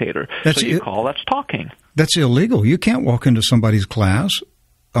agitator. So you call that stalking. That's illegal. You can't walk into somebody's class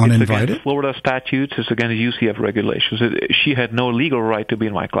uninvited. It's against Florida statutes. It's against UCF regulations. She had no legal right to be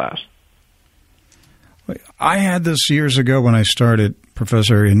in my class. I had this years ago when I started,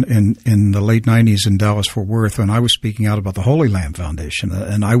 Professor, in the late 90s in Dallas-Fort Worth, when I was speaking out about the Holy Land Foundation,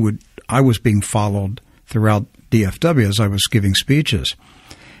 and I was being followed throughout DFW as I was giving speeches.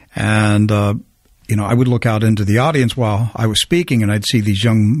 And, I would look out into the audience while I was speaking, and I'd see these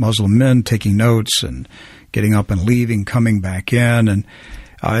young Muslim men taking notes and getting up and leaving, coming back in. And,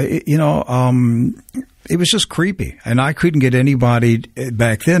 it was just creepy. And I couldn't get anybody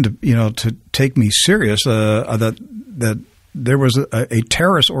back then to take me serious, that there was a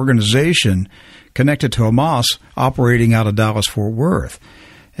terrorist organization connected to Hamas operating out of Dallas-Fort Worth.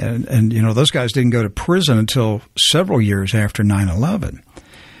 And those guys didn't go to prison until several years after 9/11.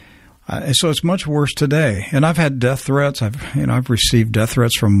 So it's much worse today. And I've had death threats. I've received death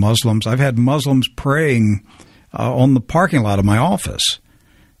threats from Muslims. I've had Muslims praying on the parking lot of my office.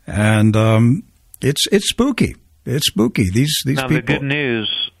 And it's spooky. It's spooky. These now, people. The good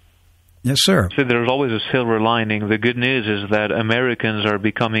news. Yes, sir. So there's always a silver lining. The good news is that Americans are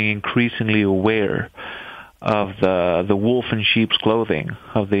becoming increasingly aware of the wolf in sheep's clothing,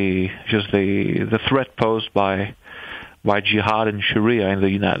 of the threat posed by Jihad and Sharia in the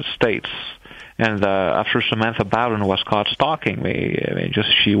United States. And after Samantha Bowden was caught stalking me,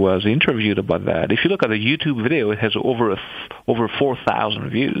 she was interviewed about that. If you look at the YouTube video, it has over 4,000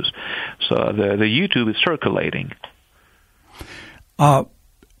 views. So the YouTube is circulating.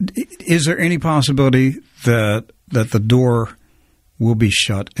 Is there any possibility that the door will be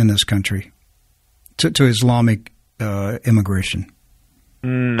shut in this country to Islamic immigration?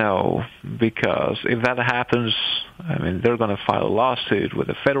 No, because if that happens, they're going to file a lawsuit with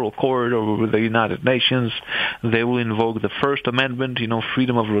the federal court or with the United Nations. They will invoke the First Amendment,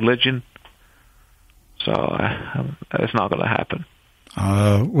 freedom of religion. So it's not going to happen.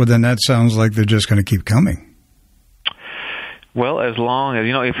 Well, then that sounds like they're just going to keep coming. Well, as long as,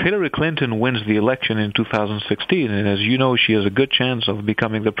 if Hillary Clinton wins the election in 2016, and as you know, she has a good chance of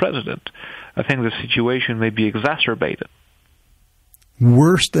becoming the president, I think the situation may be exacerbated.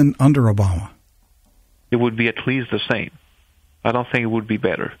 Worse than under Obama? It would be at least the same. I don't think it would be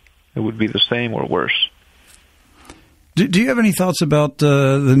better. It would be the same or worse. Do you have any thoughts about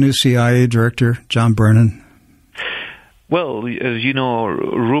the new CIA director, John Brennan? Well, as you know,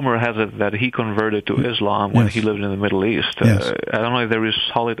 rumor has it that he converted to Islam when he lived in the Middle East. Yes. I don't know if there is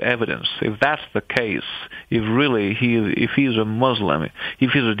solid evidence. If that's the case, if he's a Muslim,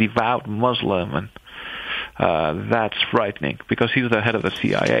 if he's a devout Muslim, and that's frightening because he's the head of the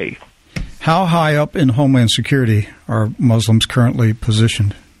CIA. How high up in Homeland Security are Muslims currently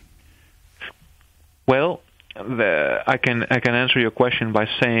positioned? Well, I can answer your question by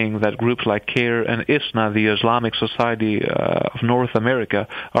saying that groups like C.A.I.R and ISNA, the Islamic Society of North America,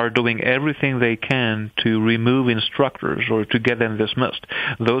 are doing everything they can to remove instructors or to get them dismissed.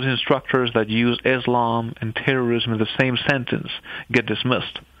 Those instructors that use Islam and terrorism in the same sentence get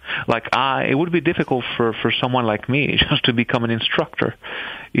dismissed. It would be difficult for someone like me just to become an instructor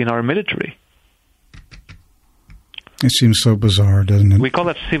in our military. It seems so bizarre, doesn't it? We call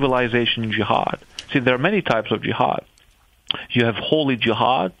that civilization jihad. See, there are many types of jihad. You have holy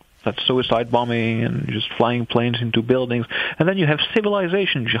jihad, that's suicide bombing and just flying planes into buildings. And then you have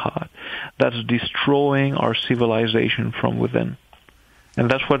civilization jihad, that's destroying our civilization from within. And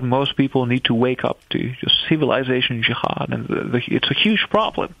that's what most people need to wake up to, just civilization jihad. And it's a huge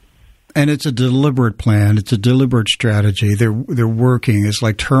problem. And it's a deliberate plan. It's a deliberate strategy. They're working. It's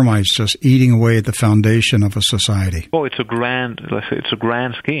like termites just eating away at the foundation of a society. Oh, it's a grand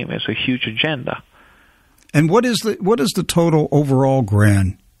scheme. It's a huge agenda. And what is the total overall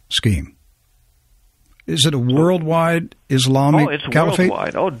grand scheme? Is it a worldwide Islamic caliphate?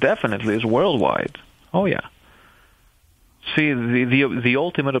 Worldwide. Oh, definitely, it's worldwide. Oh, yeah. See, the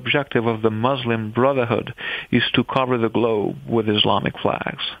ultimate objective of the Muslim Brotherhood is to cover the globe with Islamic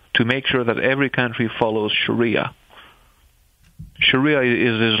flags, to make sure that every country follows Sharia. Sharia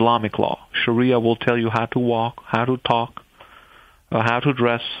is Islamic law. Sharia will tell you how to walk, how to talk, how to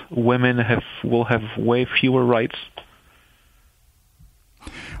dress. Women will have way fewer rights.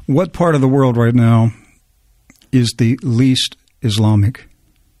 What part of the world right now is the least Islamic?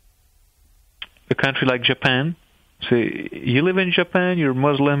 A country like Japan. See, you live in Japan, you're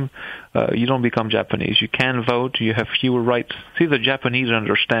Muslim, you don't become Japanese. You can vote, you have fewer rights. See, the Japanese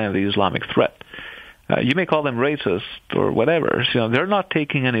understand the Islamic threat. You may call them racist or whatever. You know, they're not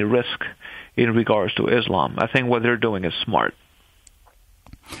taking any risk in regards to Islam. I think what they're doing is smart.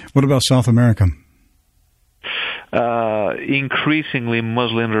 What about South America? Increasingly,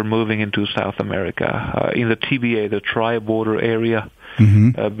 Muslims are moving into South America. In the TBA, the tri-border area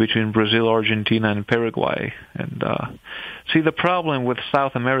between Brazil, Argentina, and Paraguay. And see, the problem with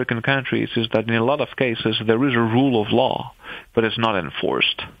South American countries is that in a lot of cases there is a rule of law, but it's not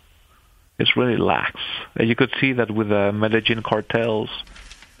enforced. It's really lax. You could see that with the Medellin cartels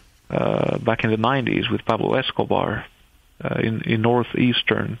back in the 90s with Pablo Escobar. In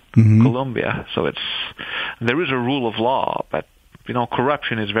northeastern Colombia, so there is a rule of law, but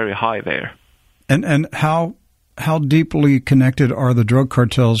corruption is very high there. And how deeply connected are the drug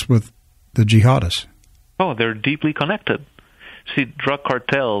cartels with the jihadists? Oh, they're deeply connected. See, drug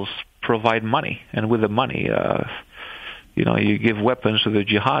cartels provide money, and with the money, you give weapons to the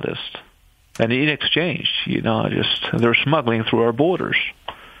jihadists, and in exchange, they're smuggling through our borders.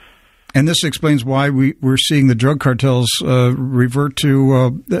 And this explains why we're seeing the drug cartels resort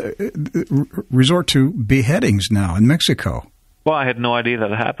to beheadings now in Mexico. Well, I had no idea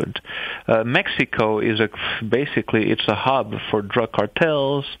that happened. Mexico is basically it's a hub for drug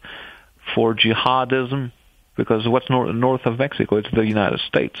cartels, for jihadism, because what's north of Mexico? It's the United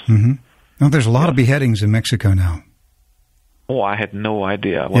States. Now, there's a lot of beheadings in Mexico now. Oh, I had no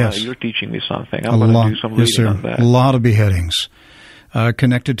idea. Well, yes. You're teaching me something. I'm going to do some reading on that. A lot of beheadings.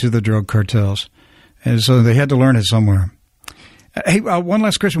 Connected to the drug cartels. And so they had to learn it somewhere. Hey, one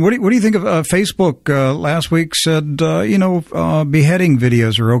last question. What do you think of Facebook last week said, beheading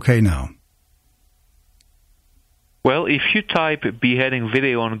videos are okay now? Well, if you type beheading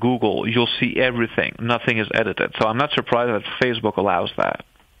video on Google, you'll see everything. Nothing is edited. So I'm not surprised that Facebook allows that.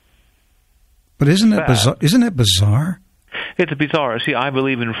 But isn't it bizarre? It's bizarre. See, I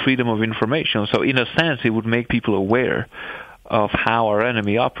believe in freedom of information. So in a sense, it would make people aware of how our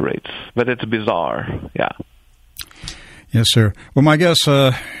enemy operates. But it's bizarre, yeah. Yes, sir. Well, my guest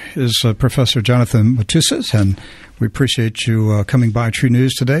is Professor Jonathan Matusitz, and we appreciate you coming by True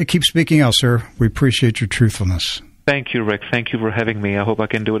News today. Keep speaking out, sir. We appreciate your truthfulness. Thank you, Rick. Thank you for having me. I hope I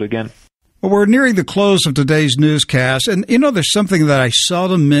can do it again. Well, we're nearing the close of today's newscast, and there's something that I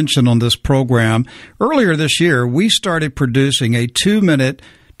seldom mention on this program. Earlier this year, we started producing a 2-minute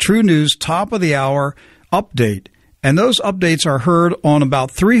True News top-of-the-hour update. And those updates are heard on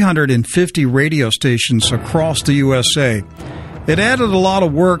about 350 radio stations across the USA. It added a lot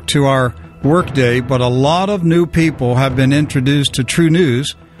of work to our workday, but a lot of new people have been introduced to True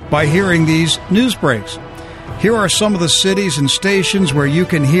News by hearing these news breaks. Here are some of the cities and stations where you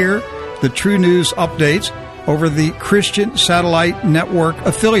can hear the True News updates over the Christian Satellite Network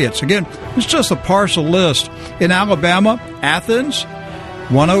affiliates. Again, it's just a partial list. In Alabama, Athens,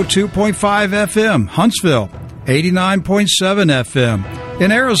 102.5 FM, Huntsville, 89.7 FM.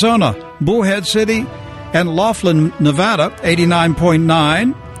 In Arizona, Bullhead City and Laughlin, Nevada,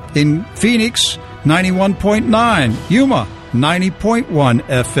 89.9. In Phoenix, 91.9. Yuma, 90.1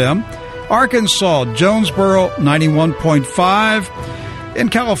 FM. Arkansas, Jonesboro, 91.5. In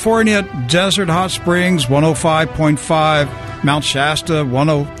California, Desert Hot Springs, 105.5. Mount Shasta,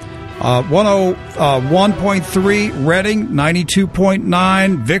 101.3. Redding,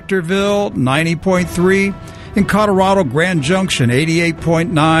 92.9. Victorville, 90.3. In Colorado, Grand Junction,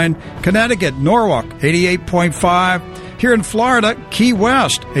 88.9. Connecticut, Norwalk, 88.5. Here in Florida, Key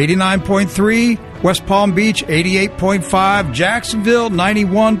West, 89.3. West Palm Beach, 88.5. Jacksonville,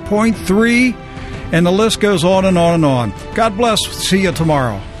 91.3. And the list goes on and on and on. God bless. See you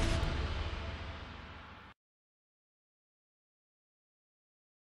tomorrow.